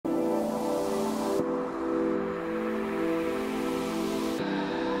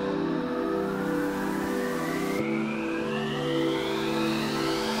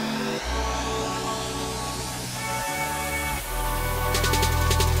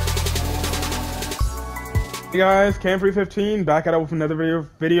Hey guys, Cam315 back at it with another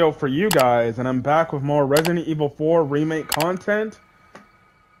video for you guys, and I'm back with more Resident Evil 4 Remake content,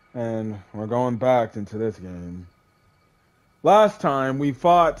 and we're going back into this game. Last time we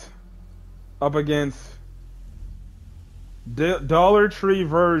fought up against Dollar Tree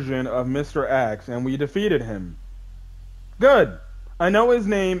version of Mr. X, and we defeated him. Good. I know his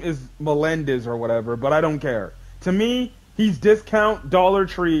name is Melendez or whatever, but I don't care. To me, he's discount Dollar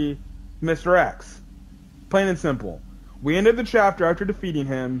Tree Mr. X. Plain and simple. We ended the chapter after defeating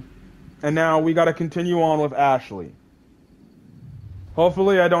him, and now we gotta continue on with Ashely.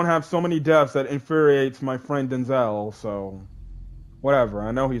 Hopefully I don't have so many deaths that infuriates my friend Denzel, so... whatever,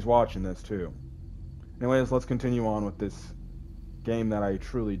 I know he's watching this too. Anyways, let's continue on with this game that I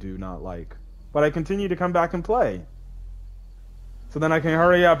truly do not like. But I continue to come back and play. So then I can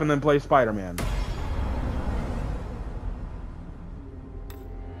hurry up and then play Spider-Man.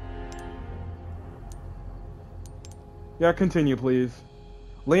 Yeah, continue, please.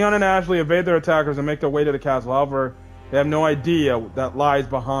 Leon and Ashely evade their attackers and make their way to the castle. However, they have no idea that lies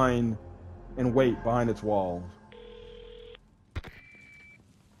behind and wait behind its walls.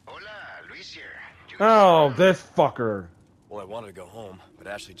 Hola, Luis here. Oh, this fucker. Well, I wanted to go home, but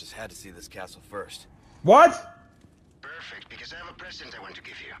Ashely just had to see this castle first. What? Perfect, because I have a present I want to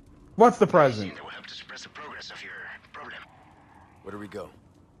give you. What's the present? That will help to suppress the progress of your problem. Where do we go?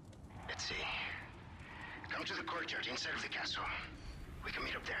 Let's see. Come to the courtyard inside of the castle. We can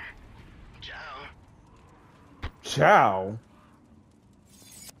meet up there. Ciao. Ciao?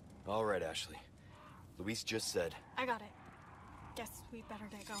 All right, Ashely. Luis just said. I got it. Guess we better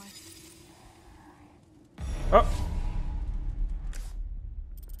get going. Oh.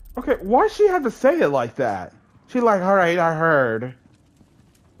 Okay, why she have to say it like that? She like, alright, I heard.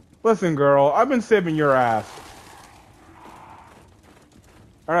 Listen, girl, I've been saving your ass.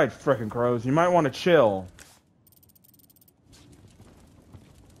 Alright, frickin' crows, you might want to chill.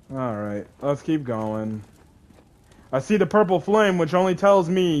 Alright, let's keep going. I see the purple flame, which only tells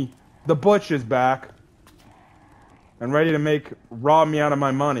me the butch is back. And ready to rob me out of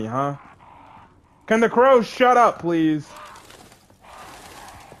my money, huh? Can the crows shut up, please?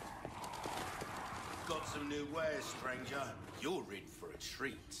 Got some new wares, stranger. You're in for a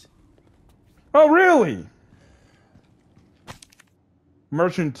treat. Oh, really?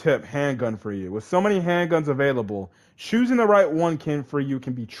 Merchant tip, handgun for you. With so many handguns available, choosing the right one for you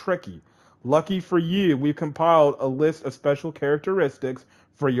can be tricky. Lucky for you, we compiled a list of special characteristics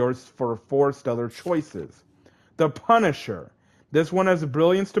for 4 stellar choices. The Punisher. This one has a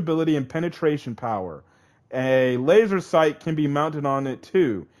brilliant stability and penetration power. A laser sight can be mounted on it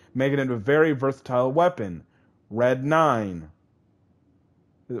too, making it a very versatile weapon. Red 9.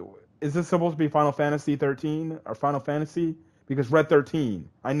 Is this supposed to be Final Fantasy 13 or Final Fantasy? Because Red 13,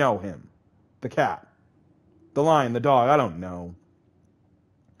 I know him. The cat. The lion, the dog, I don't know.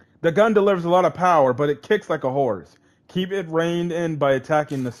 The gun delivers a lot of power, but it kicks like a horse. Keep it reined in by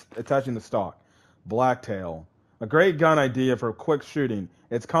attaching the stock. Blacktail. A great gun idea for quick shooting.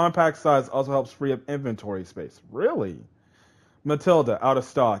 Its compact size also helps free up inventory space. Really? Matilda, out of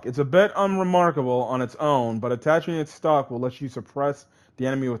stock. It's a bit unremarkable on its own, but attaching its stock will let you suppress the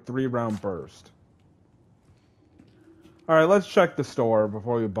enemy with 3-round burst. Alright, let's check the store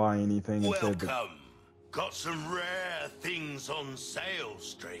before we buy anything. Welcome. Got some rare things on sale,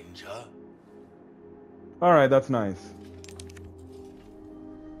 stranger. Alright, that's nice.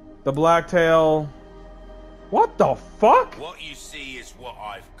 The blacktail. What the fuck? What you see is what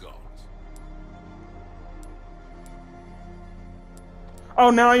I've got.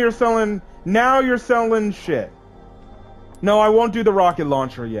 Oh, now you're selling shit. No, I won't do the rocket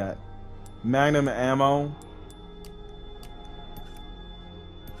launcher yet. Magnum ammo.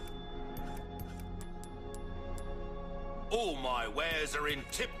 All my wares are in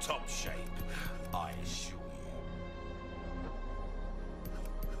tip-top shape, I assure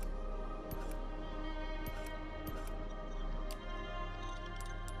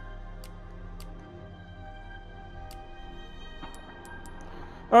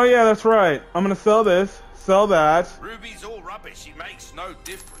Oh yeah, that's right. I'm gonna sell this, sell that. you. Ruby's all rubbish, it makes no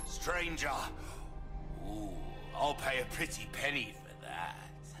difference, stranger. Ooh, I'll pay a pretty penny for that.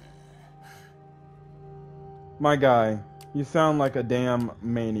 My guy, you sound like a damn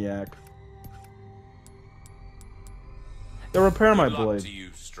maniac. Yeah, repair my Good luck blade. to you,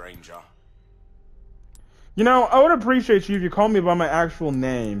 stranger. You know, I would appreciate you if you called me by my actual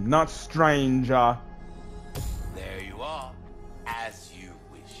name, not stranger. There you are, as you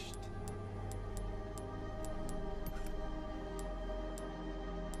wished.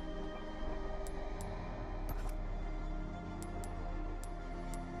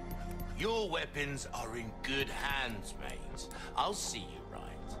 Your weapons are in good hands, mate. I'll see you right.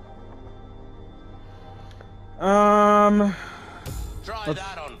 Try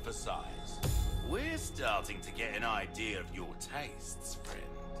that on for size. We're starting to get an idea of your tastes, friend.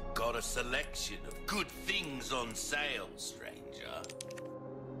 Got a selection of good things on sale, stranger.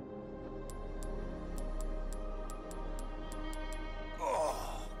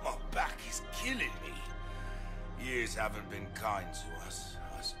 Oh, my back is killing me. Years haven't been kind to us,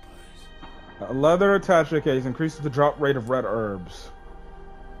 I suppose. A leather attaché case increases the drop rate of red herbs.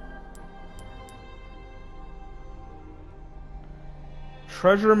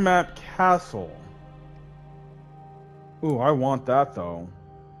 Treasure map castle. Ooh, I want that though.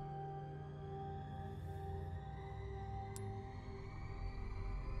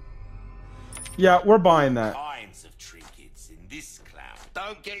 Yeah, we're buying that. Kinds of trinkets in this cloud.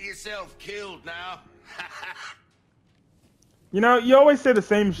 Don't get yourself killed now. You know, you always say the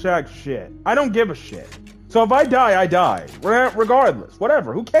same exact shit. I don't give a shit. So if I die, I die. Regardless.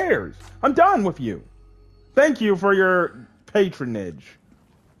 Whatever. Who cares? I'm done with you. Thank you for your patronage.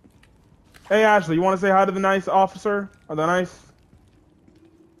 Hey, Ashley, you want to say hi to the nice officer? Or the nice...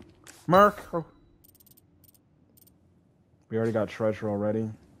 Merc? Oh. We already got treasure already.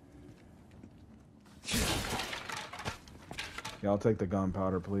 Yeah, I'll take the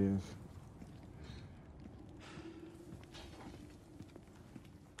gunpowder, please.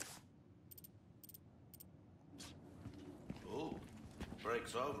 Oh,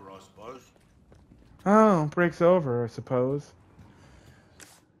 breaks over, I suppose. Oh, breaks over, I suppose.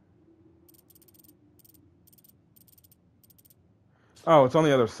 Oh, it's on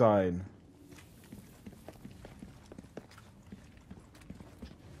the other side.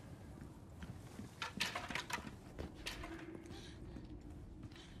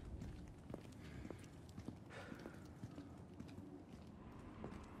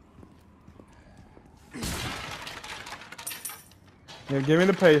 Yeah, give me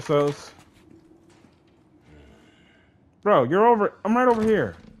the pesos. Bro, you're over... I'm right over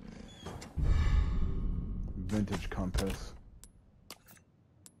here. Vintage compass.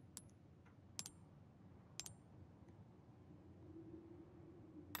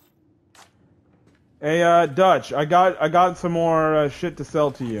 Hey, Dutch, I got some more shit to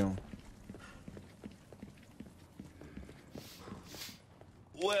sell to you.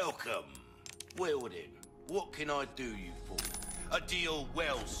 Welcome. Well then, what can I do you for? A deal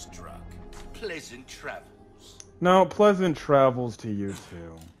well struck. Pleasant travels. No, pleasant travels to you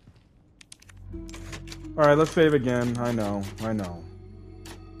too. Alright, let's save again. I know.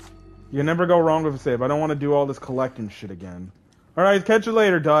 You never go wrong with a save. I don't want to do all this collecting shit again. Alright, catch you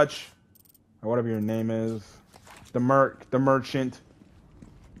later, Dutch. Or whatever your name is. The merchant.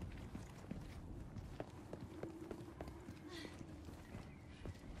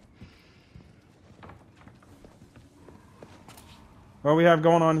 What do we have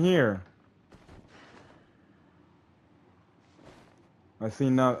going on here? I see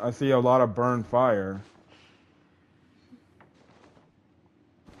a lot of burned fire.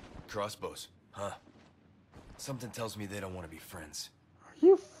 Crossbows, huh? Something tells me they don't want to be friends. Are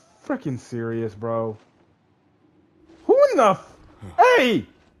you freaking serious, bro? Who in the Hey!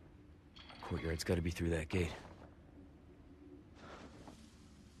 Courtyard's got to be through that gate.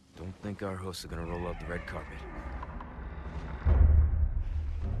 Don't think our hosts are gonna roll out the red carpet.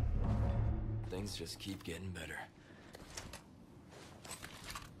 Things just keep getting better.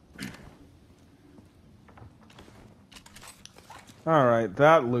 Alright,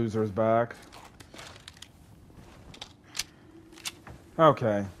 that loser's back.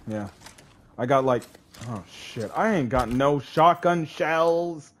 Okay, yeah. I got like... Oh shit, I ain't got no shotgun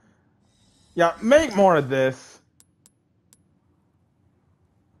shells. Yeah, make more of this.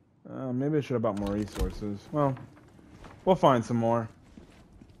 Maybe I should have bought more resources. Well, we'll find some more.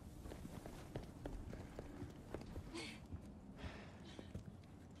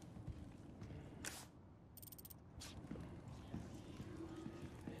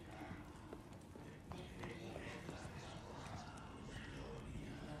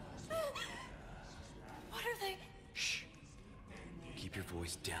 Keep your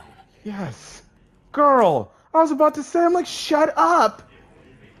voice down. Yes. Girl, I was about to say, I'm like, shut up.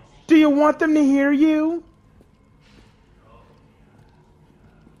 Do you want them to hear you?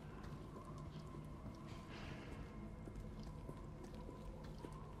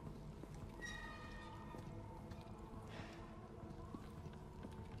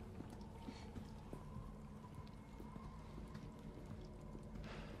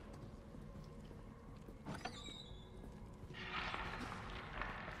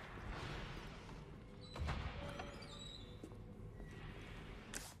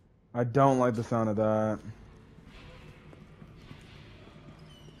 I don't like the sound of that.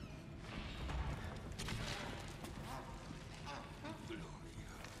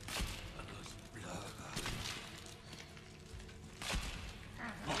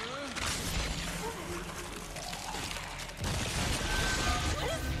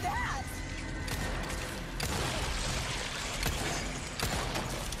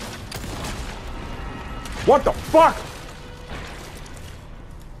 What the fuck?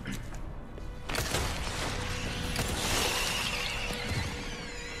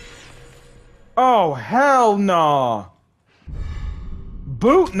 Oh, hell no.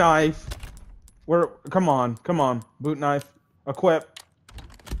 Boot knife? Come on, come on. Boot knife. Equip.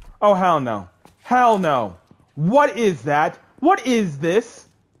 Oh, hell no. Hell no. What is that? What is this?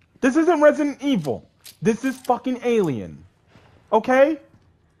 This isn't Resident Evil. This is fucking Alien. Okay?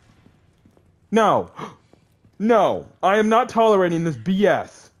 No. No. I am not tolerating this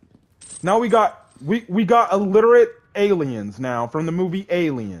BS. Now we got illiterate aliens now from the movie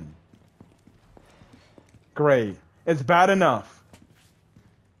Alien. Great. It's bad enough.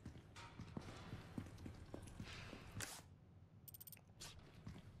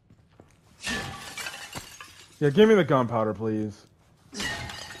 Yeah, give me the gunpowder, please.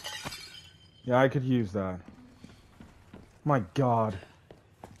 Yeah, I could use that. My God.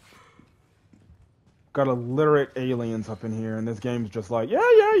 Got illiterate aliens up in here, and this game's just like, yeah,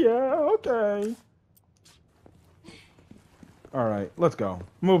 okay. Alright, let's go.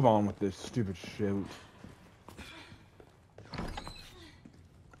 Move on with this stupid shit.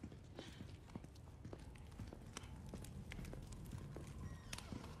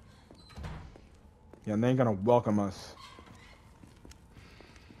 Yeah, and they ain't gonna welcome us.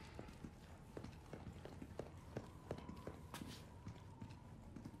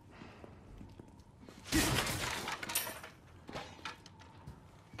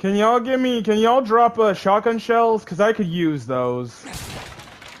 Can y'all drop shotgun shells? Cause I could use those.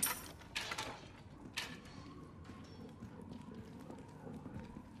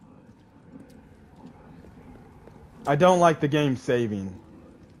 I don't like the game saving.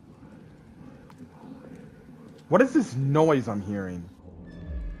 What is this noise I'm hearing?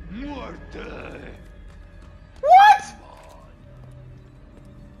 What?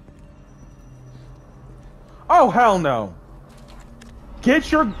 Oh, hell no.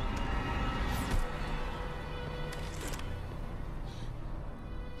 Get your...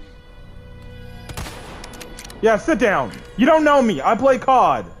 Yeah, sit down. You don't know me. I play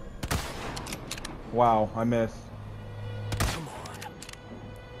COD. Wow, I missed. Come on.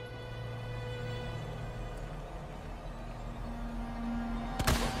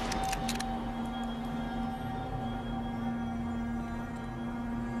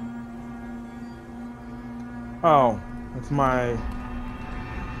 Oh, that's my...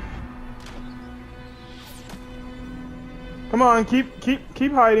 Come on,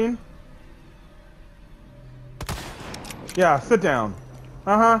 keep hiding. Yeah, sit down.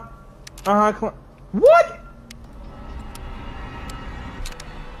 What?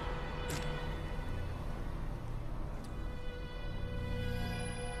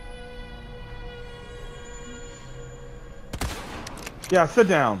 Yeah, sit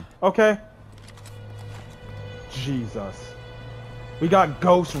down. Okay. Jesus. We got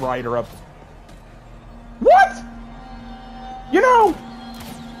Ghost Rider up. What? You know...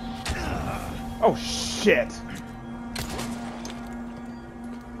 Oh, shit.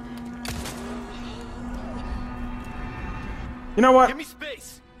 You know what? Give me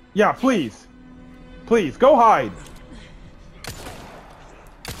space. Yeah, please. Please, go hide.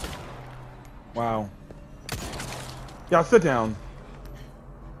 Wow. Yeah, sit down.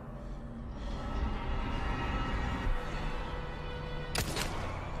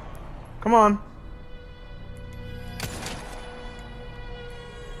 Come on.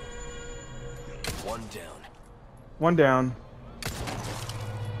 One down. One down.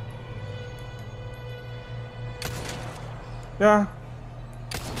 Yeah.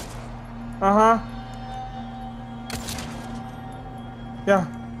 Yeah.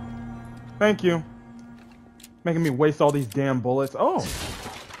 Thank you. Making me waste all these damn bullets. Oh.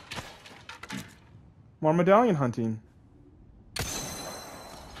 More medallion hunting.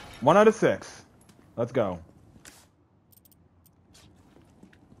 1 out of 6. Let's go.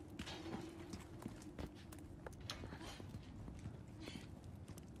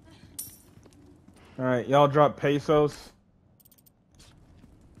 Alright, y'all drop pesos.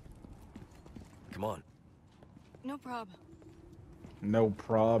 Come on. No problem. No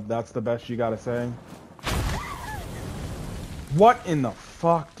prob. That's the best you gotta say. What in the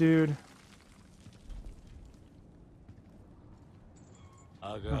fuck, dude?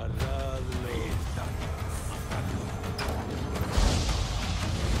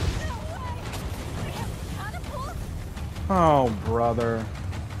 Oh, brother.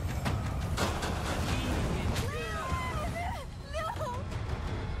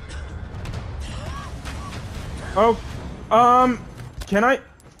 Oh, can I?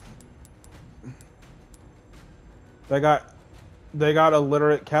 They got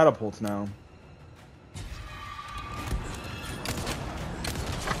illiterate catapults now.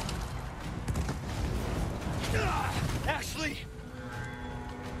 Ashely!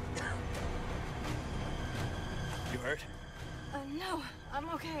 You hurt? No, I'm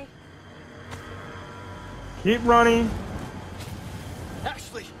okay. Keep running.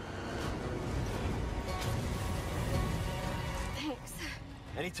 Ashely! Thanks.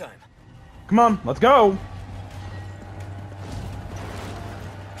 Anytime. Come on, let's go.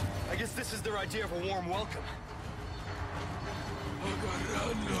 I guess this is their idea of a warm welcome.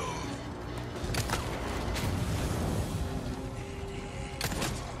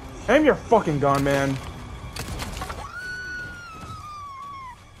 Aim your fucking gun, man.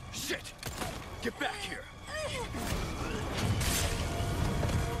 Shit! Get back here!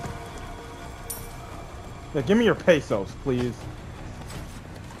 Yeah, give me your pesos, please.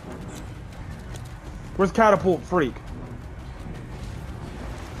 Where's Catapult Freak?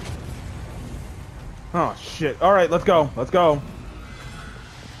 Oh, shit. Alright, let's go. Let's go.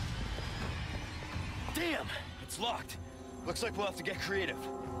 Damn! It's locked. Looks like we'll have to get creative.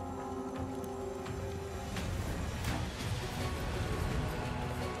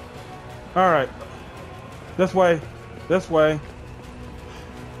 Alright. This way. This way.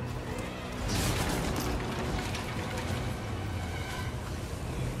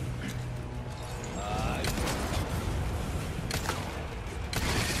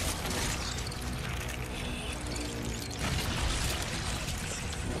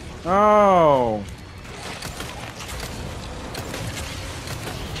 Oh.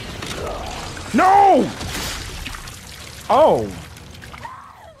 No! Oh.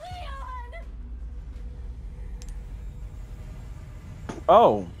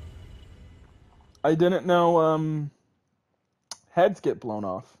 Oh. I didn't know, heads get blown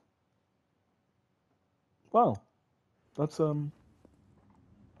off. Wow. That's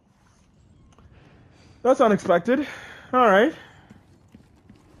unexpected. Alright.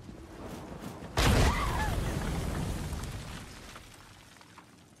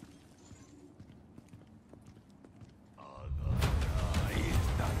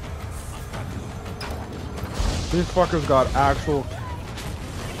 These fuckers got actual...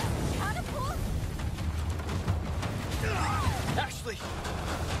 Ashely!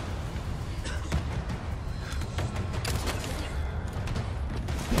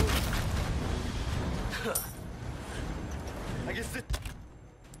 I guess this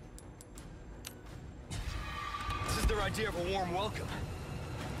is their idea of a warm welcome.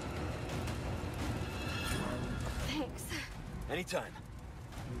 Thanks. Anytime.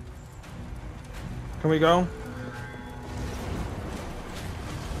 Can we go?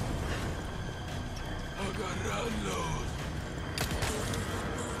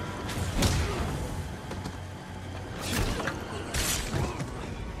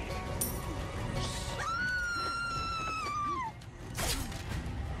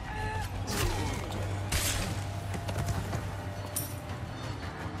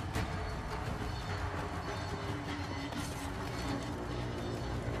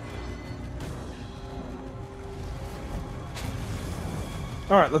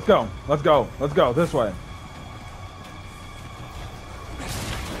 Alright, let's go. Let's go. Let's go. This way.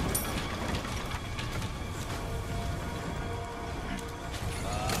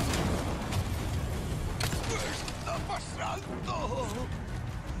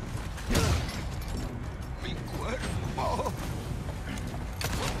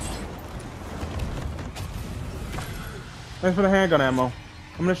 Thanks for the handgun ammo.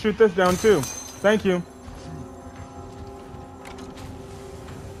 I'm gonna shoot this down too. Thank you.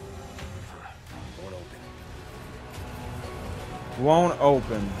 Won't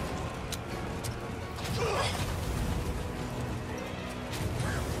open.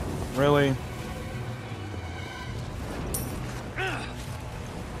 Really?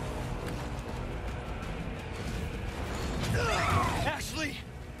 Ashely!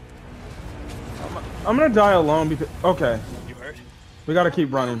 I'm gonna die alone because... Okay. You hurt? We gotta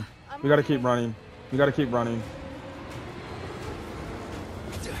keep running. We gotta keep running. We gotta keep running.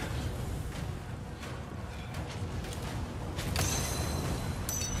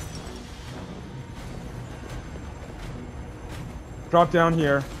 Drop down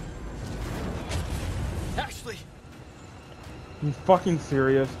here. Ashely! You fucking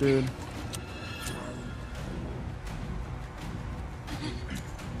serious, dude?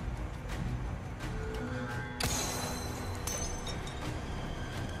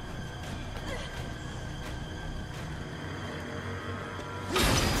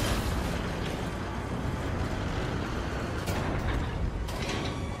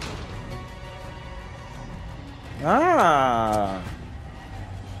 Ah.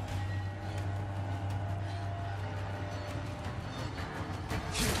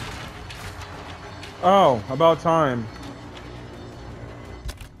 Oh, about time.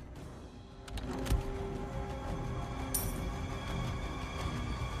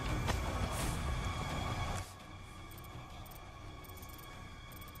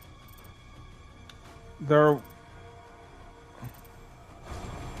 There.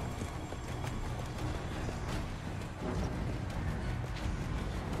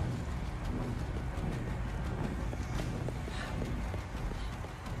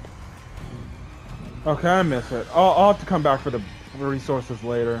 Okay, I miss it. I'll have to come back for the resources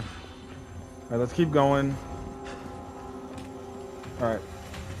later. Alright, let's keep going. Alright.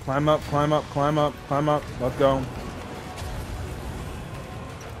 Climb up, climb up, climb up, climb up. Let's go.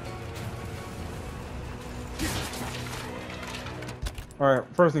 Alright,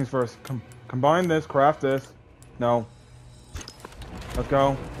 first things first. Combine this, craft this. No. Let's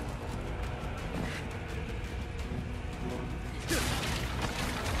go.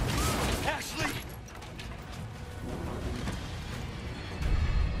 Ashely!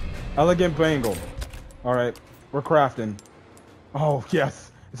 Elegant bangle. Alright, we're crafting. Oh,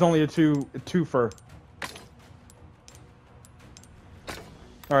 yes. It's only a twofer.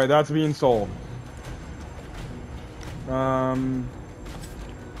 Alright, that's being sold. Ah.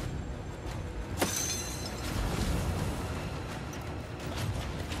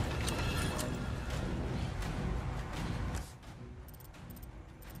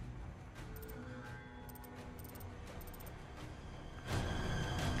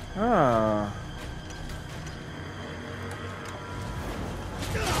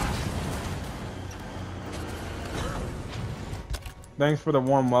 Thanks for the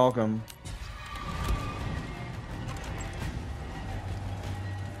warm welcome.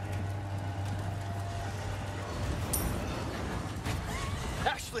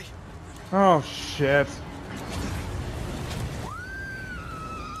 Ashely! Oh, shit.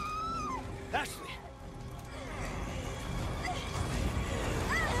 Ashely!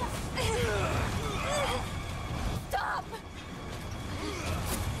 Stop!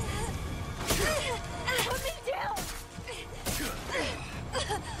 Put me down!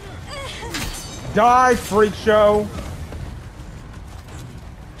 Die, freak show!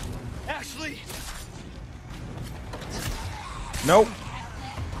 Ashely! Nope.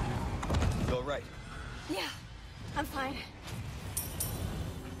 You alright? Yeah, I'm fine.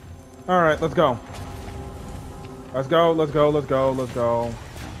 Alright, let's go. Let's go, let's go, let's go, let's go.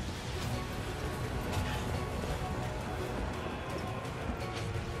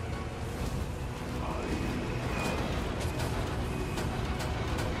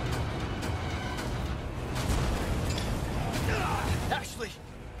 Ashely!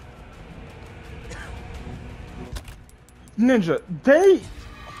 Ninja, they...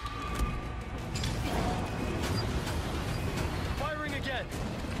 Firing again!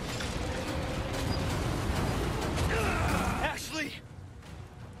 Ashely!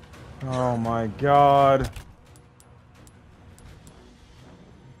 Oh my god.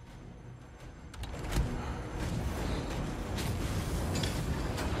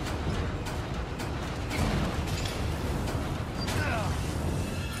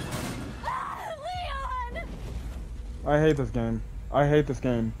 Leon! I hate this game. I hate this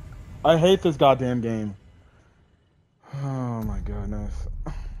game. I hate this goddamn game. Oh my goodness.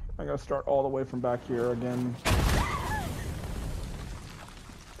 I gotta start all the way from back here again.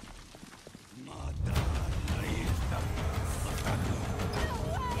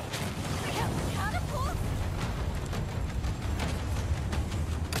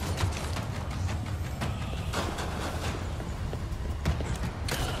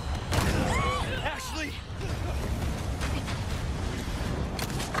 Ashely!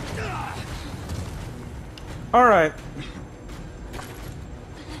 Alright.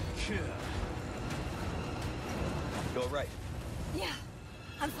 You alright? Yeah,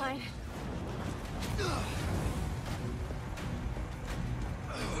 I'm fine.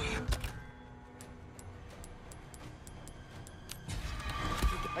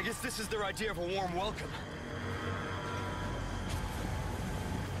 I guess this is their idea of a warm welcome.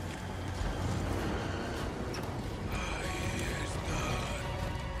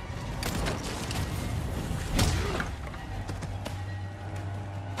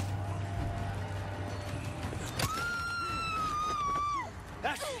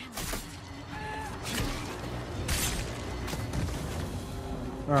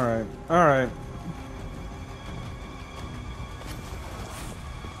 Alright, alright.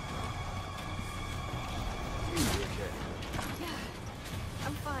 Yeah,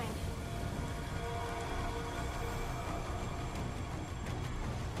 I'm fine.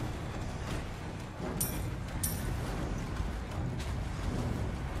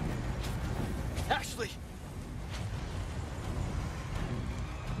 Ashely!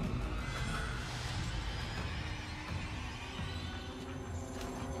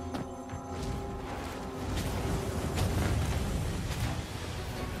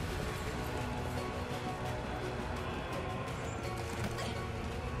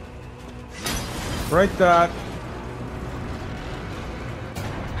 Right that.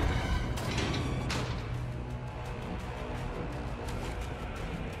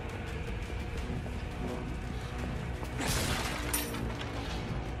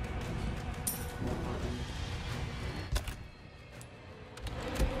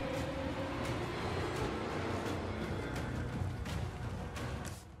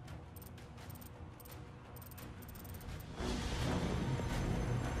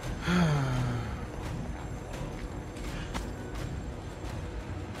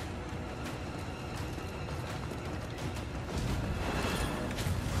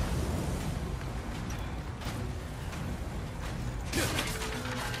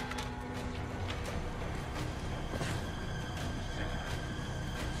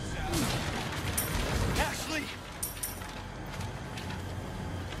 Ashely!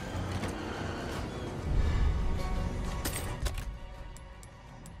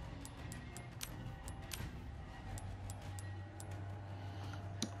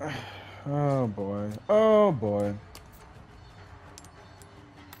 Oh boy. Oh boy. You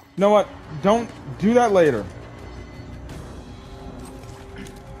know what? Don't do that later.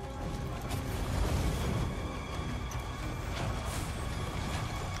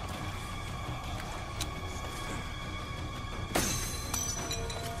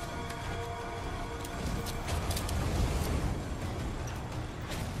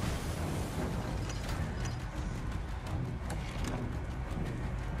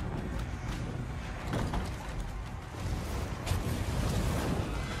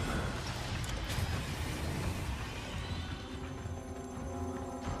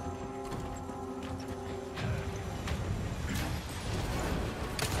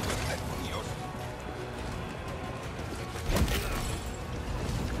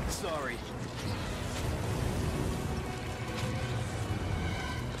 Sorry.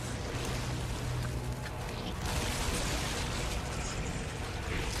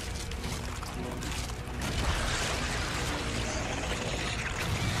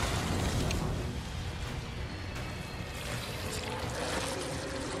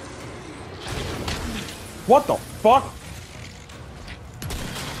 What the fuck?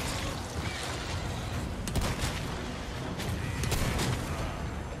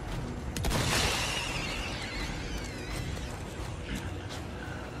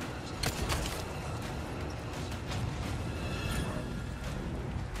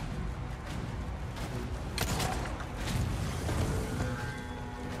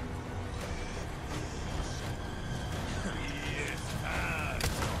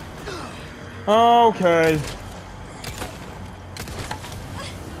 Okay.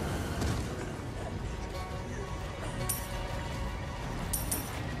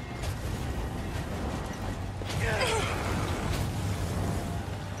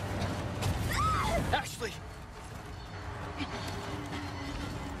 Ashely!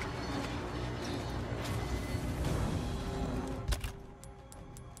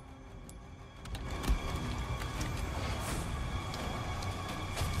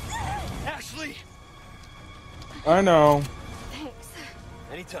 Ashely! I know. Thanks.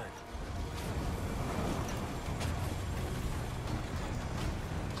 Anytime.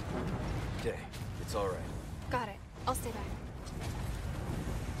 Okay, it's all right. Got it. I'll stay back.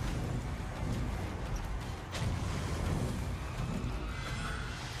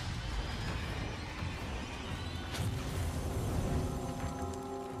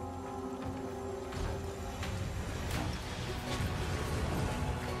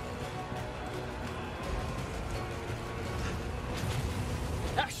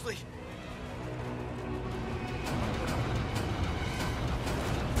 Ashely!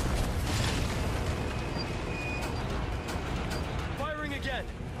 Firing again!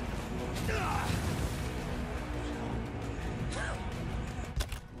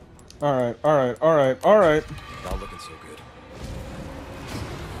 Alright, alright, alright, alright. Not looking so good.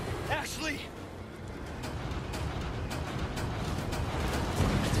 Ashely!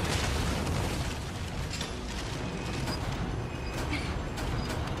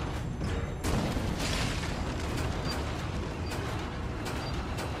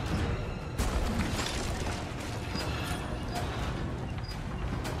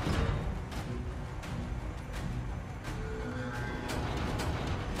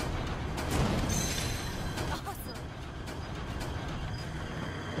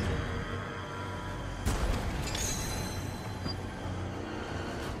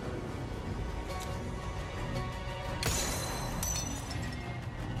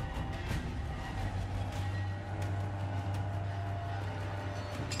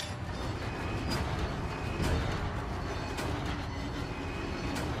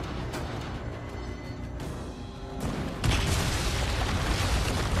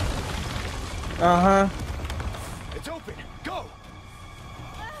 Uh-huh. It's open. Go.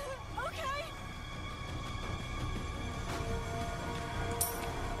 Okay.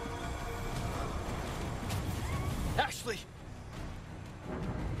 Ashely!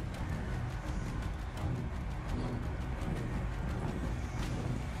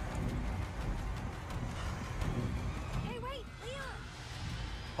 Hey, wait,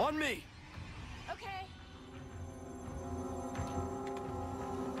 Leon. On me! Okay.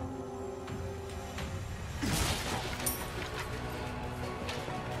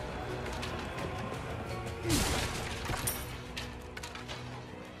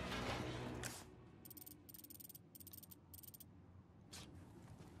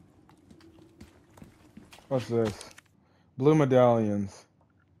 What's this? Blue medallions.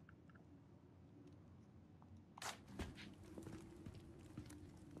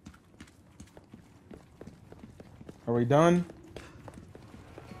 Are we done?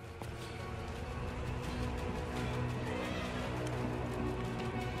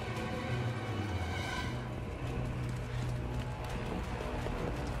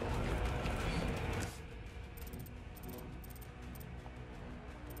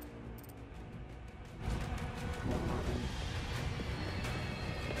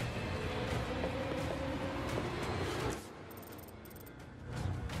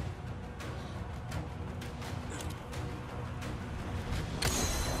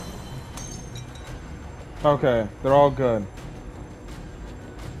 Okay, they're all good.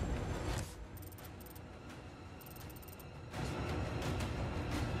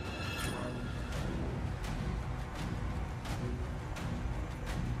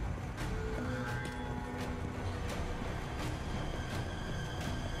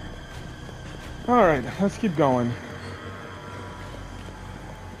 Alright, let's keep going.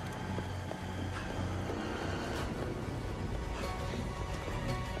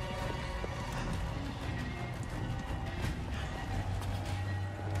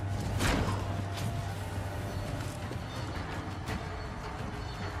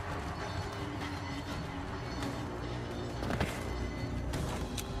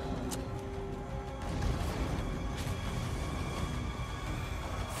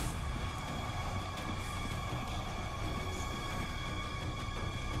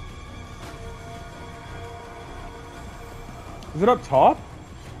 Is it up top?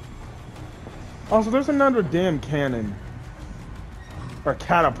 Oh, so there's another damn cannon. Or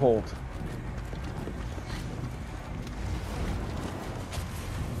catapult.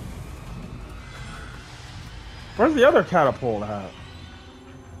 Where's the other catapult at?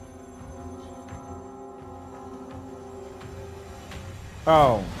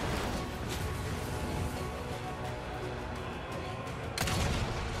 Oh.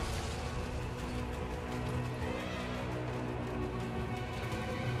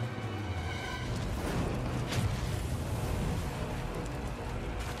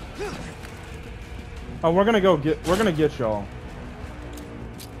 Oh, we're gonna get y'all.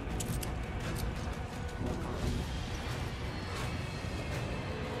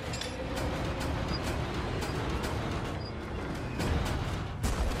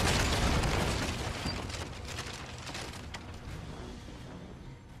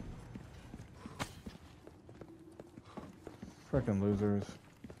 Freaking losers.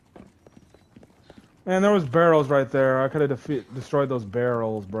 Man, there was barrels right there. I could have destroyed those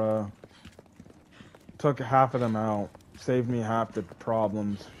barrels, bruh. Took half of them out. Saved me half the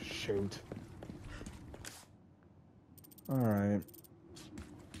problems. Shoot. Alright.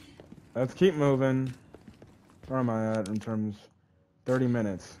 Let's keep moving. Where am I at in terms? 30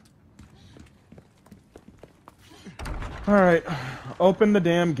 minutes. Alright. Open the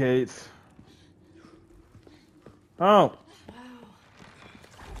damn gates. Oh. Wow.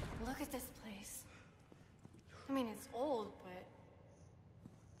 Look at this place. I mean, it's old, but...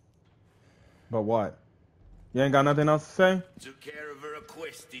 But what? You ain't got nothing else to say? Took care of her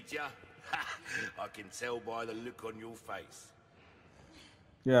request, did ya? I can tell by the look on your face.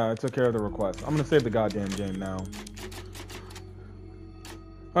 Yeah, I took care of the request. I'm gonna save the goddamn game now.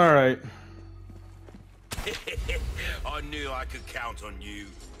 Alright. I knew I could count on you.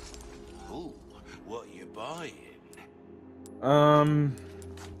 Ooh, what are you buying?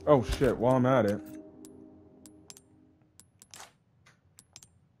 Oh shit, while I'm at it.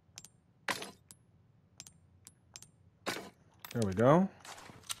 There we go.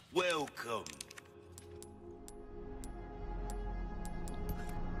 Welcome.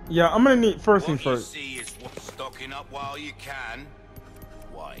 Yeah, I'm gonna need first things What you first. see is what's stocking up while you can.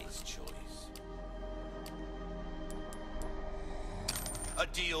 Wise choice. A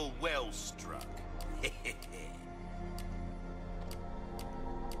deal well struck.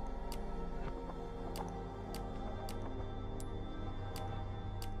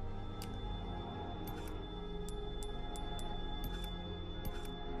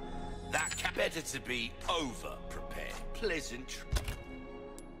 better to be over-prepared. Pleasant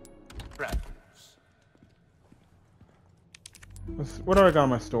travels. What do I got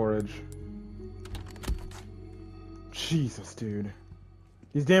in my storage? Jesus, dude.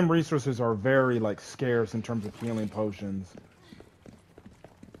 These damn resources are very, like, scarce in terms of healing potions.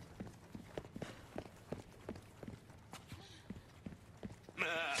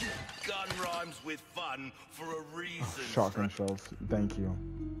 Gun rhymes with fun for a reason. Oh, shotgun shells. Thank you.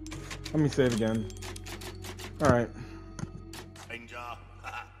 Let me save again. Alright. Danger.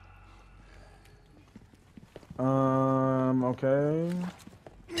 Okay.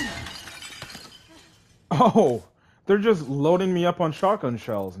 Oh! They're just loading me up on shotgun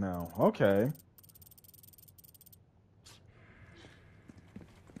shells now. Okay.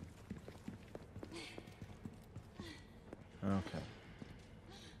 Okay.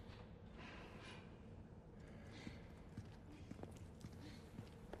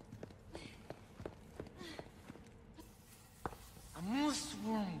 A most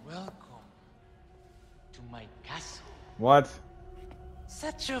warm welcome to my castle. What?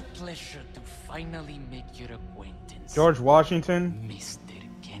 Such a pleasure to finally make your acquaintance. George Washington? Mr.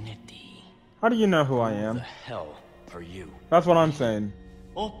 Kennedy. How do you know who I Who am? the hell are you? That's what I'm saying.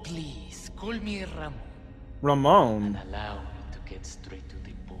 Oh, please, call me Ramon. Ramon? And allow me to get straight to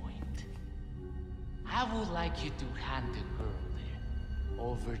the point. I would like you to hand the girl there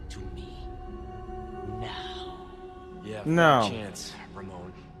over to me. Now. Yeah, No. chance,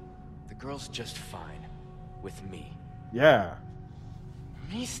 Ramon. The girl's just fine. With me. Yeah.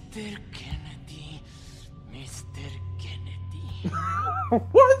 Mr. Kennedy. Mr. Kennedy.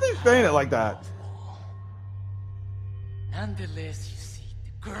 Why is he saying it like that? Nonetheless, you see,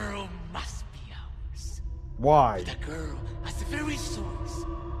 the girl must be ours. Why? The girl has the very source,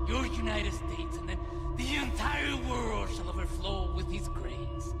 your United States, and then the entire world shall overflow with his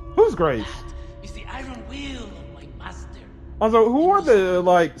grace. Who's Grace? That is the iron will of my master. Also, who are the,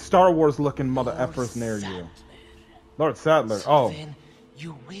 like, Star Wars looking mother effers near you? Lord Sadler. So Oh. then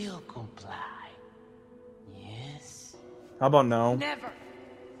you will comply. Yes? How about no? Never.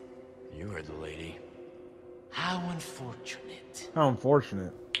 You heard the lady. How unfortunate. How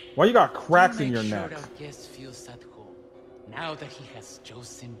unfortunate. Why you got cracks in your Make neck? sure our guest feels at home, now that he has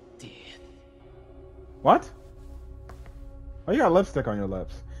chosen death. What? Oh, you got lipstick on your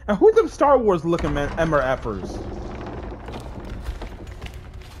lips. And who's them Star Wars looking MRFers?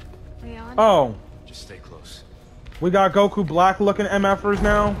 Leon? Oh. Just stay close. We got Goku Black looking MFers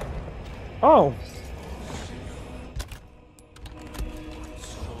now? Oh.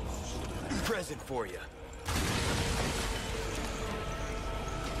 Present for you.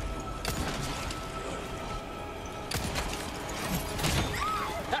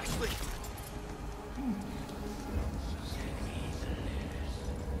 Ashely!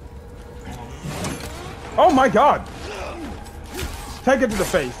 Oh my god! Take it to the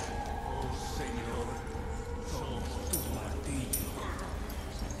face.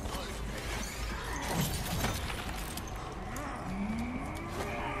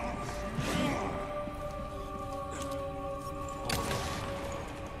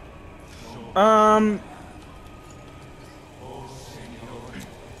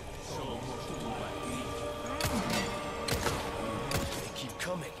 They keep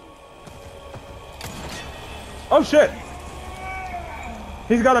coming. Oh shit!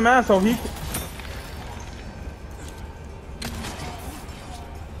 He's got a mask, so he...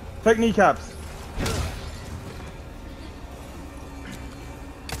 Take kneecaps.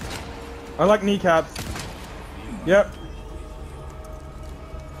 I like kneecaps. Yep.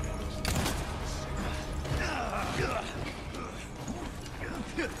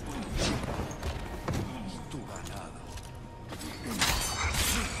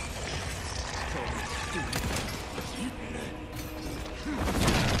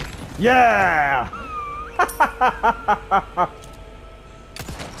 Yeah!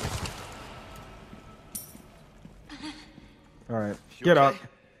 Alright, get up.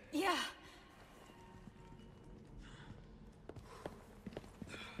 Yeah.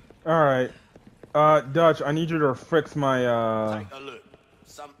 Alright. Dutch, I need you to fix my, Take a look.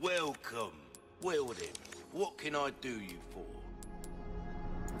 Welcome. Well then, what can I do you for?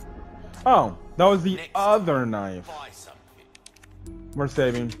 Oh, that was the Next other knife. Buy something. We're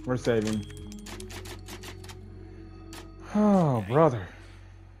saving. We're saving. Oh, brother.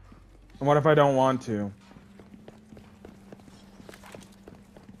 What if I don't want to?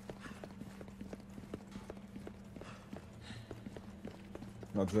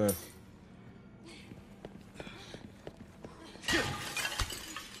 What's this?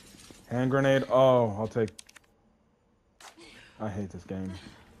 Hand grenade. Oh, I'll take... I hate this game.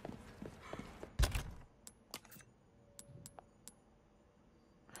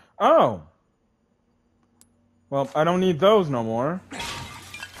 Oh. Well, I don't need those no more.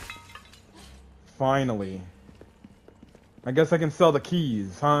 Finally. I guess I can sell the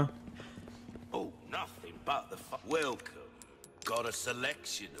keys, huh? Oh, nothing but the welcome. Got a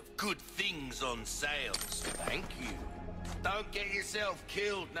selection of good things on sale. Thank you. Don't get yourself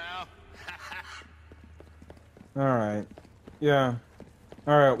killed now. Alright. Yeah.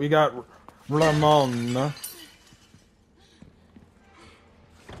 Alright, we got Ramon.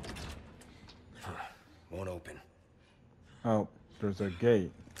 Won't open. Oh, there's a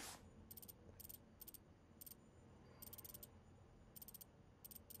gate.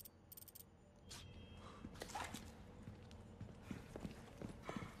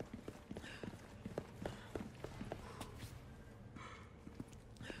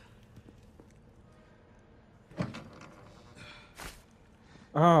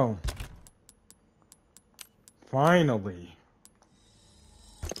 Oh. Finally.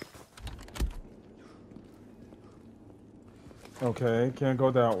 Okay, can't go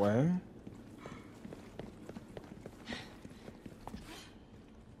that way.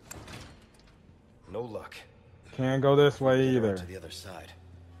 No luck. Can't go this way Get either. around to the other side.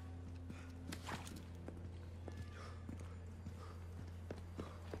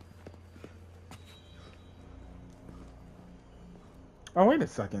 Oh, wait a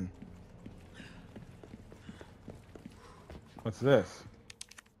second. What's this?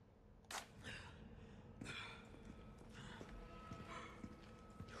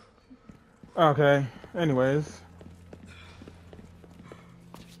 Okay, anyways.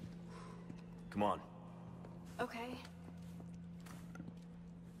 Come on. Okay.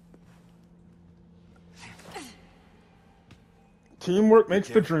 Teamwork makes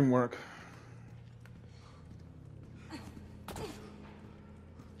the dream work.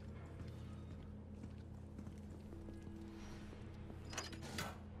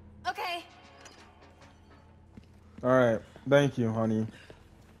 Okay. Alright, thank you, honey.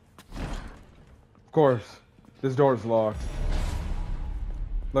 Of course, this door's locked.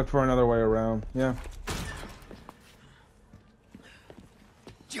 Look for another way around. Yeah.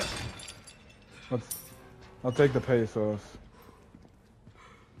 I'll take the pesos.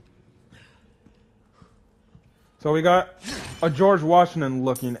 So we got a George Washington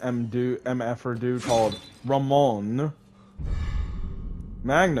looking MFer dude called Ramon.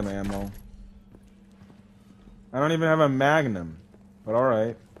 Magnum ammo. I don't even have a Magnum, but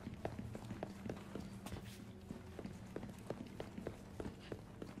alright.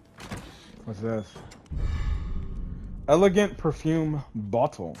 What's this? Elegant perfume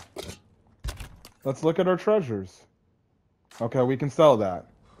bottle. Let's look at our treasures. Okay, we can sell that.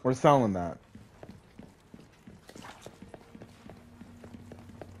 We're selling that.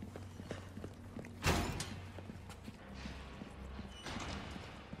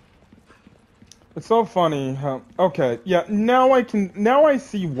 It's so funny how, okay, yeah, now I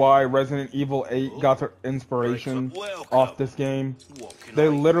see why Resident Evil 8 got their inspiration off this game. They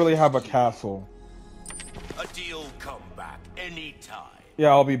literally have a castle. A deal come back anytime. Yeah,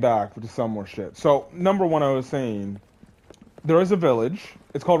 I'll be back with some more shit. So, number one, I was saying, there is a village.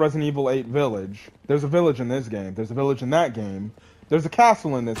 It's called Resident Evil 8 Village. There's a village in this game. There's a village in that game. There's a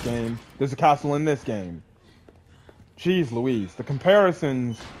castle in this game. There's a castle in this game. Jeez Louise, the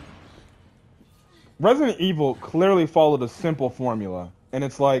comparisons... Resident Evil clearly followed a simple formula. And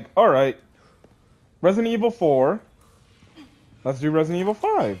it's like, alright, Resident Evil 4, let's do Resident Evil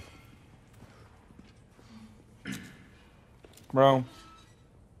 5. Bro.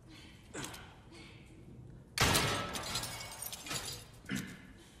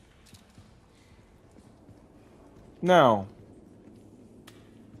 Now.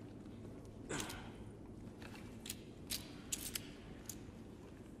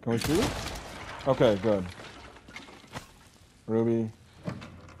 Can we shoot it? Okay, good. Ruby.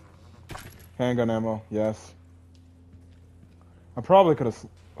 Handgun ammo, yes. I probably could have...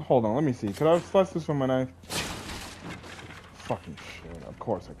 Hold on, let me see. Could I have sliced this with my knife? Fucking shit. Of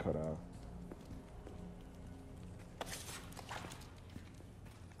course I could have.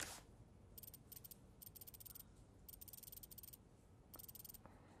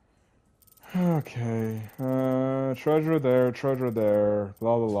 Okay. Treasure there.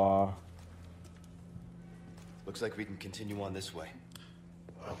 Blah, blah, blah. Looks like we can continue on this way.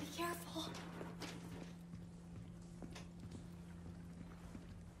 Be careful.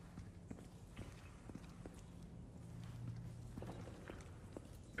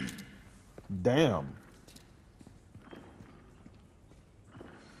 Damn.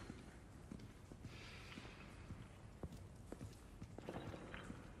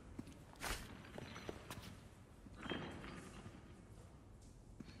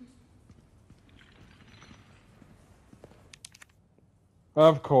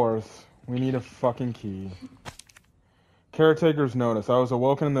 Of course. We need a fucking key. Caretaker's notice. I was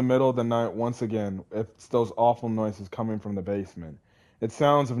awoken in the middle of the night once again. It's those awful noises coming from the basement. It's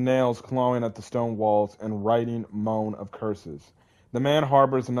sounds of nails clawing at the stone walls and writing moan of curses. The man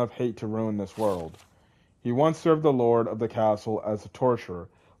harbors enough hate to ruin this world. He once served the lord of the castle as a torturer,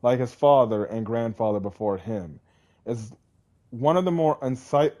 like his father and grandfather before him. It's one of the more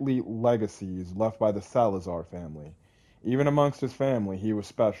unsightly legacies left by the Salazar family. Even amongst his family, he was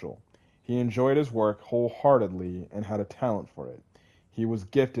special. He enjoyed his work wholeheartedly and had a talent for it. He was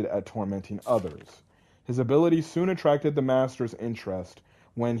gifted at tormenting others. His ability soon attracted the master's interest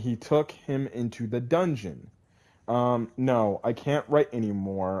when he took him into the dungeon. No, I can't write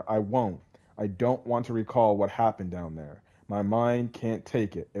anymore. I won't. I don't want to recall what happened down there. My mind can't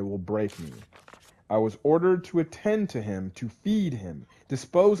take it. It will break me. I was ordered to attend to him, to feed him,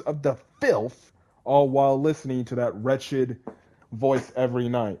 dispose of the filth, all while listening to that wretched voice every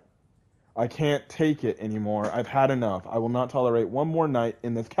night. I can't take it anymore. I've had enough. I will not tolerate one more night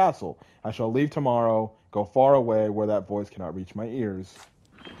in this castle. I shall leave tomorrow, go far away where that voice cannot reach my ears.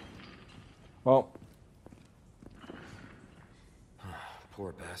 Well.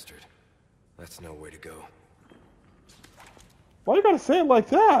 Poor bastard. That's no way to go. Why you gotta say it like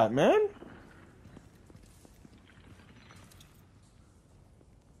that, man?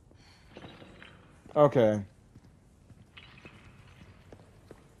 Okay.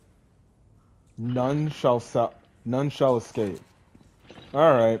 None shall escape.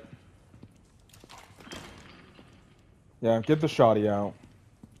 Alright. Yeah, get the shotty out.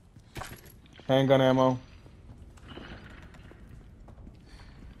 Handgun ammo.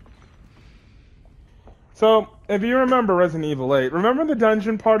 So, if you remember Resident Evil 8, remember the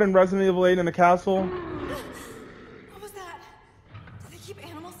dungeon part in Resident Evil 8 in the castle? What was that? Do they keep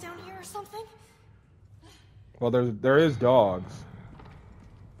animals down here or something? Well, there is dogs.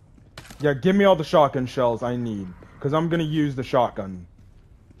 Yeah, give me all the shotgun shells I need, because I'm gonna use the shotgun.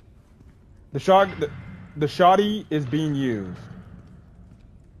 The shotty is being used.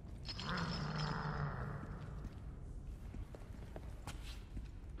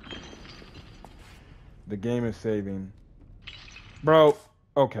 The game is saving. Bro,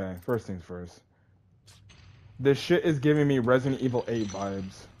 okay, first things first. This shit is giving me Resident Evil 8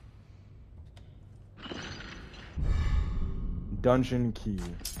 vibes. Dungeon key.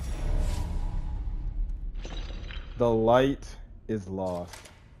 The light is lost.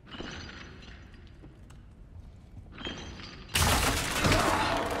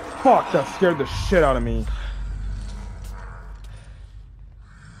 Fuck, that scared the shit out of me.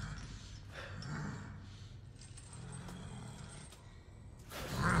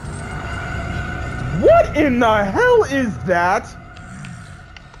 What in the hell is that?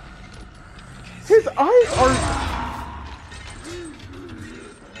 His eyes are...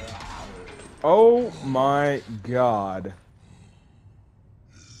 Oh my god.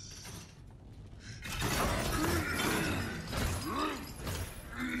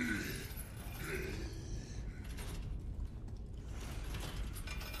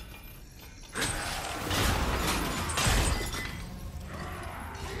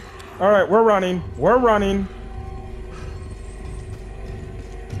 Alright, we're running. We're running.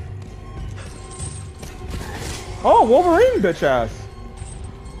 Oh, Wolverine, bitch ass.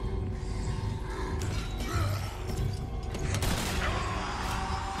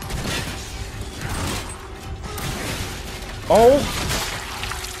 Oh.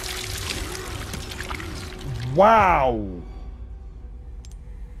 Wow.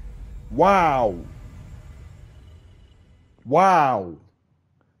 Wow. Wow.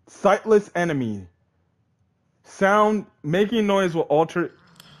 Sightless enemy. Sound, making noise will alter...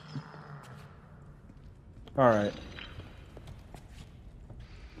 Alright.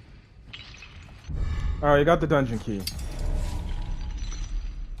 Alright, you got the dungeon key.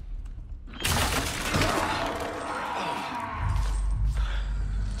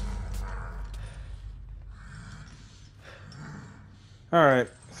 Alright,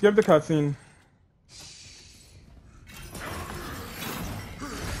 skip the cutscene.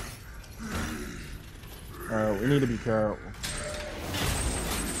 Alright, we need to be careful.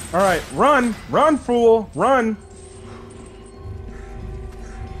 Alright, run! Run, fool! Run!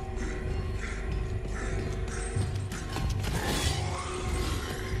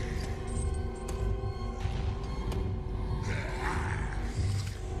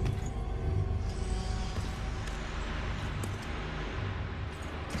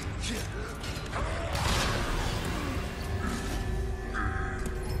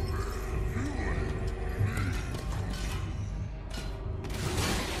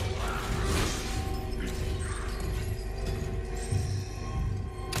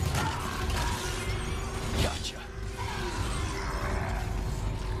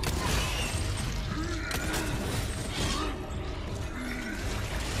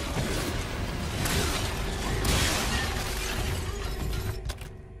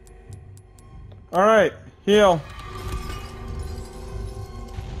 Alright, heal.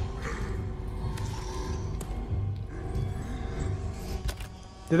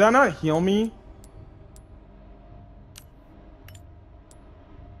 Did that not heal me?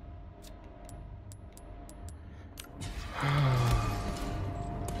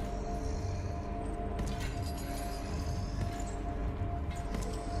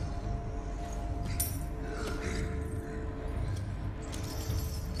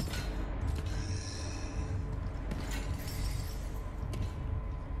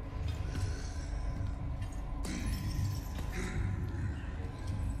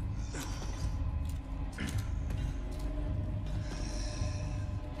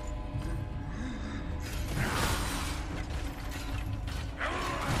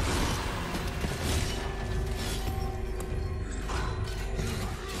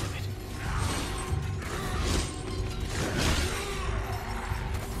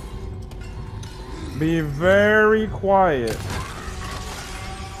 Be very quiet.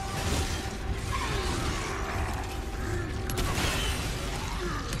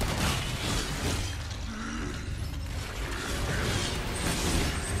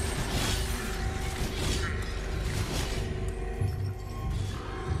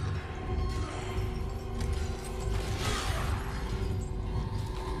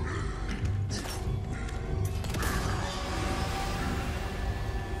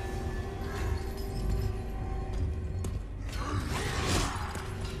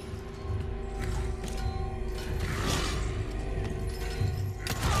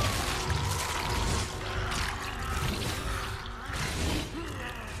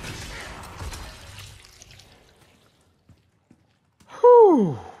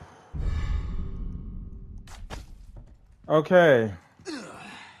 Whew. Okay.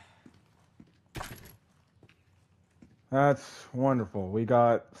 That's wonderful. We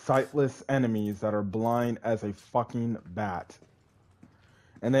got sightless enemies that are blind as a fucking bat.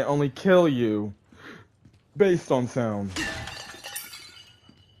 And they only kill you based on sound.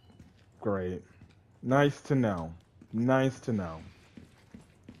 Great. Nice to know. Nice to know.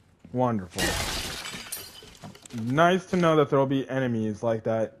 Wonderful. Nice to know that there will be enemies like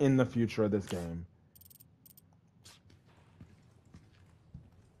that in the future of this game.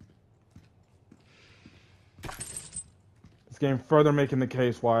 This game further making the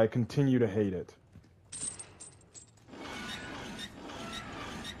case why I continue to hate it.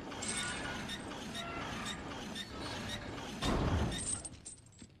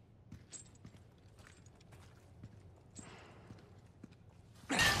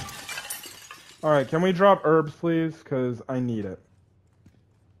 Alright, can we drop herbs, please? Because I need it.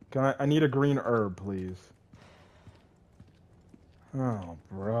 I need a green herb, please. Oh,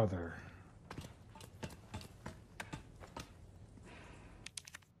 brother.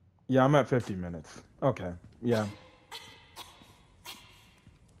 Yeah, I'm at 50 minutes. Okay, yeah.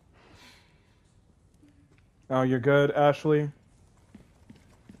 Oh, you're good, Ashely?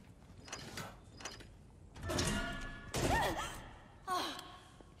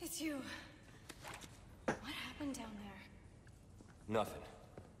 It's you. What happened down there? Nothing.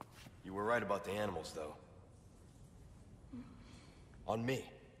 You were right about the animals, though. On me.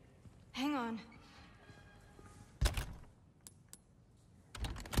 Hang on.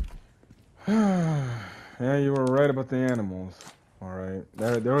 Yeah, you were right about the animals. Alright.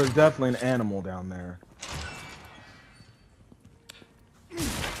 There was definitely an animal down there.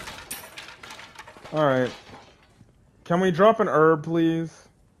 Alright. Can we drop an herb, please?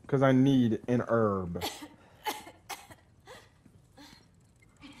 Because I need an herb.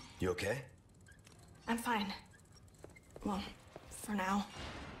 You okay? I'm fine. Well, for now.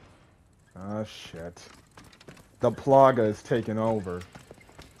 Ah, shit. The plaga is taking over.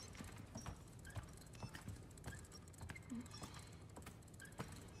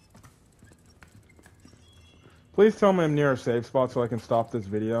 Please tell me I'm near a safe spot so I can stop this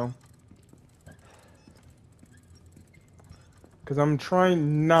video. Because I'm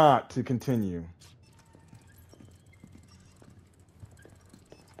trying not to continue.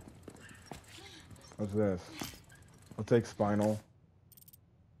 What's this? I'll take spinal.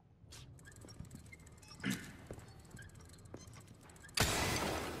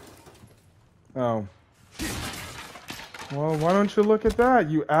 Oh. Well, why don't you look at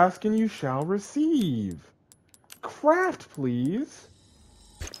that? You ask and you shall receive. Craft, please.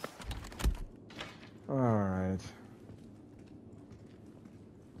 Alright.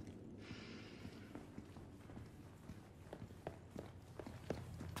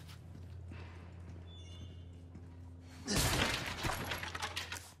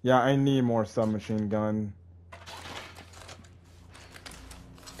 Yeah, I need more submachine gun.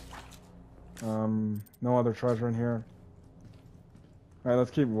 No other treasure in here. Alright,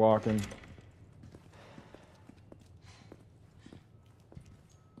 let's keep walking.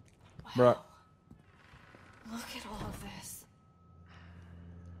 Wow. Bruh. Look at all of this.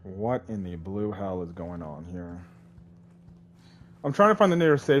 What in the blue hell is going on here? I'm trying to find the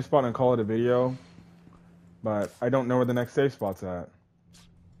nearest safe spot and call it a video, but I don't know where the next safe spot's at.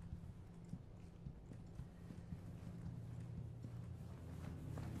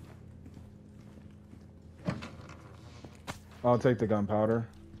 I'll take the gunpowder.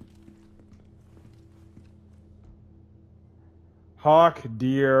 Hawk,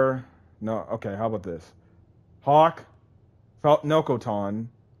 deer. No, okay, how about this? Hawk, Nokoton,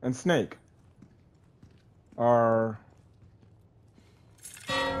 and snake are...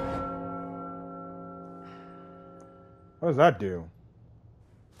 What does that do?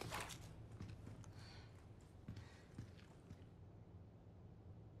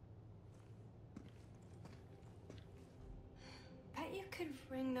 Bet you could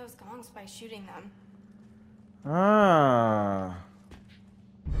ring those gongs by shooting them. Ah.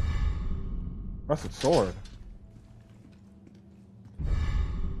 Rusted sword.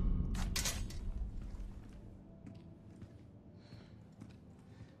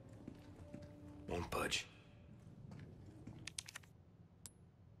 Won't budge.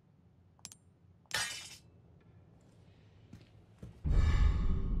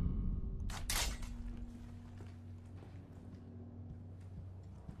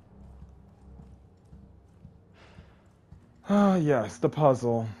 Ah, yes, the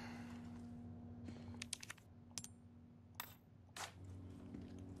puzzle.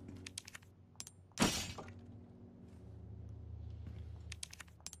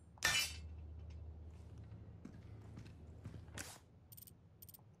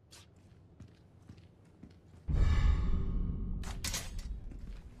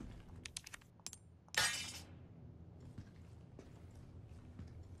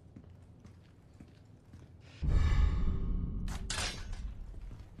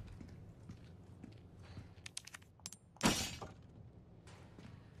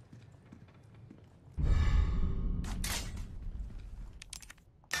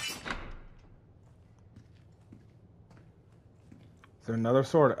 Is there another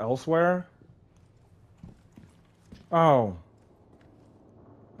sword elsewhere? Oh.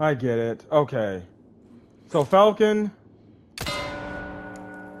 I get it. Okay. So Falcon...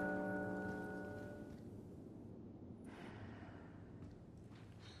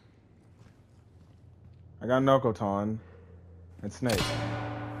 I got Nokoton and Snake.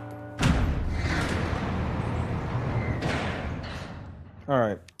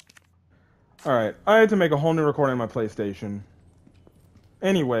 Alright. Alright. I had to make a whole new recording on my PlayStation.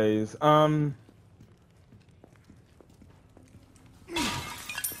 Anyways,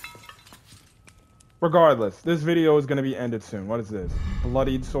 regardless, this video is gonna be ended soon. What is this?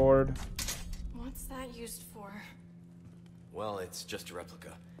 Bloodied sword? What's that used for? Well, it's just a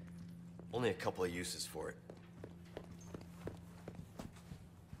replica. Only a couple of uses for it.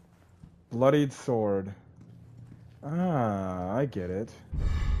 Bloodied sword. Ah, I get it.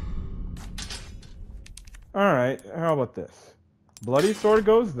 Alright, how about this? Bloody sword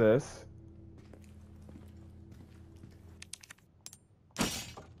goes this.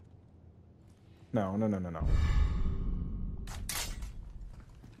 No.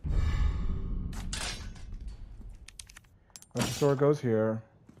 Bloody sword goes here.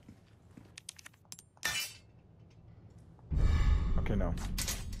 Okay, no.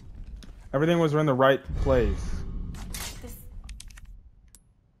 Everything was in the right place. This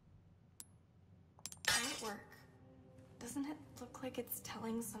artwork. Doesn't it look like it's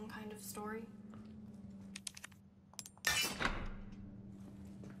telling some kind of story?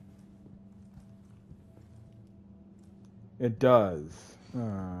 It does.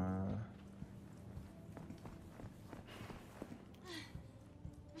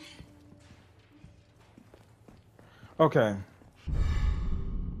 Okay.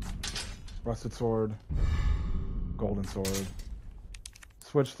 Rusted sword. Golden sword.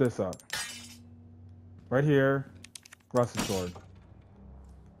 Switch this up. Right here. Rusted sword.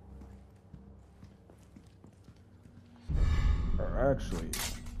 Or actually...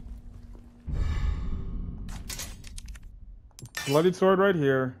 Bloodied sword right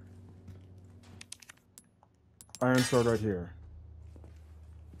here. Iron sword right here.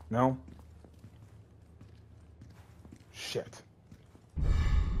 No? Shit.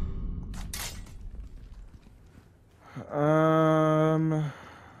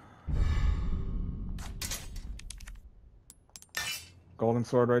 Golden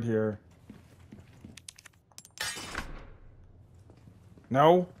sword right here.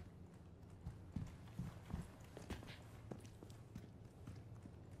 No?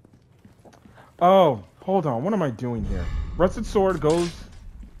 Oh, hold on. What am I doing here? Rusted sword goes...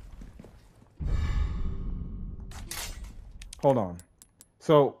 Hold on.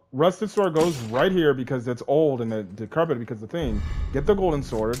 So, rusted sword goes right here because it's old and decrepit because the thing. Get the golden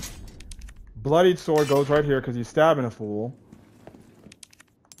sword. Bloodied sword goes right here because he's stabbing a fool.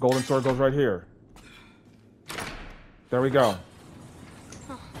 Golden sword goes right here. There we go.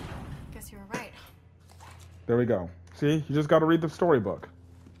 Huh. Guess you were right. There we go. See? You just got to read the storybook.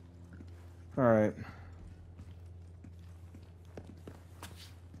 Alright.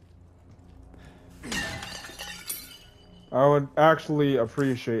 I would actually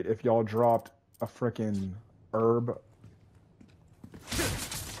appreciate if y'all dropped a frickin' herb.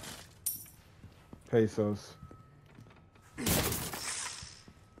 Pesos.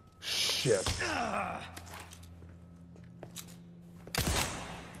 Shit.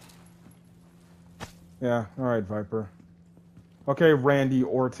 Yeah, alright, Viper. Okay, Randy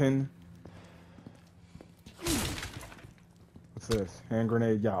Orton. What's this? Hand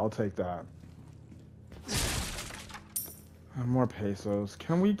grenade? Yeah, I'll take that. More pesos.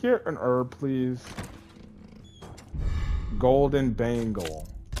 Can we get an herb, please? Golden Bangle.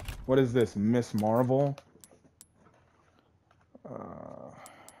 What is this? Miss Marvel?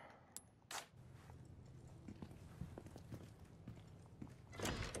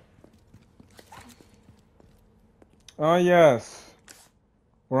 Oh, yes.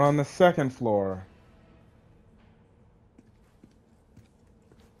 We're on the second floor.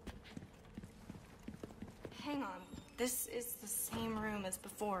 Hang on. This is the same room as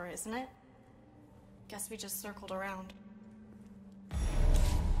before, isn't it? Guess we just circled around.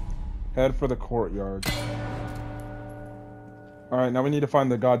 Head for the courtyard. Alright, now we need to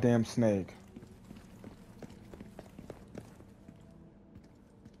find the goddamn snake.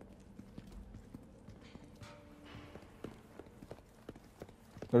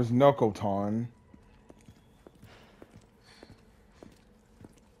 There's Nokoton.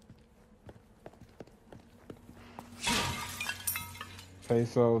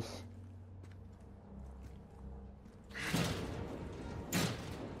 Pesos.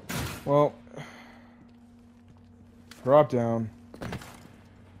 Well, drop down.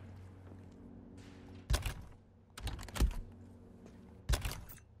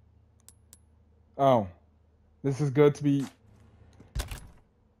 Oh, this is good to be...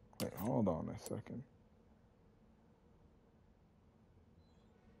 Wait, hold on a second.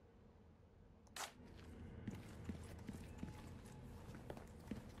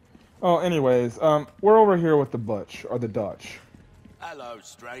 Oh, anyways, we're over here with the Butch, or the Dutch. Hello,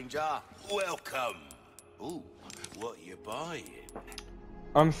 stranger. Welcome. Ooh, what you buying?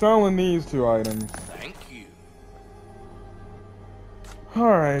 I'm selling these two items. Thank you.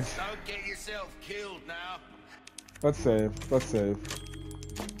 Alright. Don't get yourself killed now. Let's save. Let's save.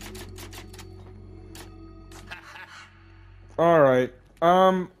 Alright.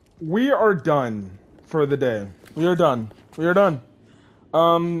 We are done for the day. We are done. We are done.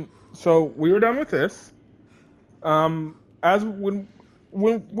 So we were done with this. As when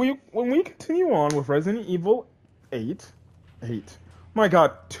we continue on with Resident Evil 8. My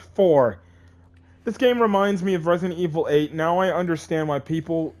God, 4. This game reminds me of Resident Evil 8. Now I understand why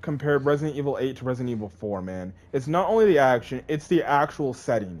people compared Resident Evil 8 to Resident Evil 4, man. It's not only the action, it's the actual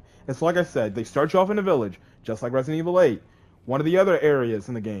setting. It's like I said, they start you off in a village, just like Resident Evil 8. One of the other areas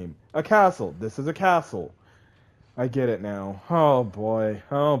in the game. A castle. This is a castle. I get it now. Oh boy.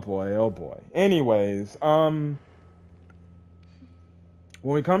 Oh boy. Oh boy. Anyways, when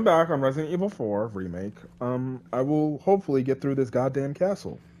we come back on Resident Evil 4 Remake, I will hopefully get through this goddamn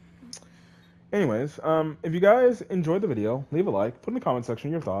castle. Anyways, if you guys enjoyed the video, leave a like, put in the comment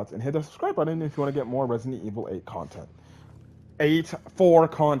section your thoughts, and hit the subscribe button if you want to get more Resident Evil 8 content. 4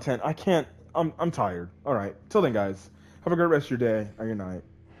 content. I can't. I'm tired. Alright. Till then, guys. Have a great rest of your day or your night.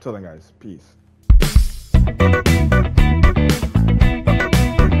 Till then, guys. Peace.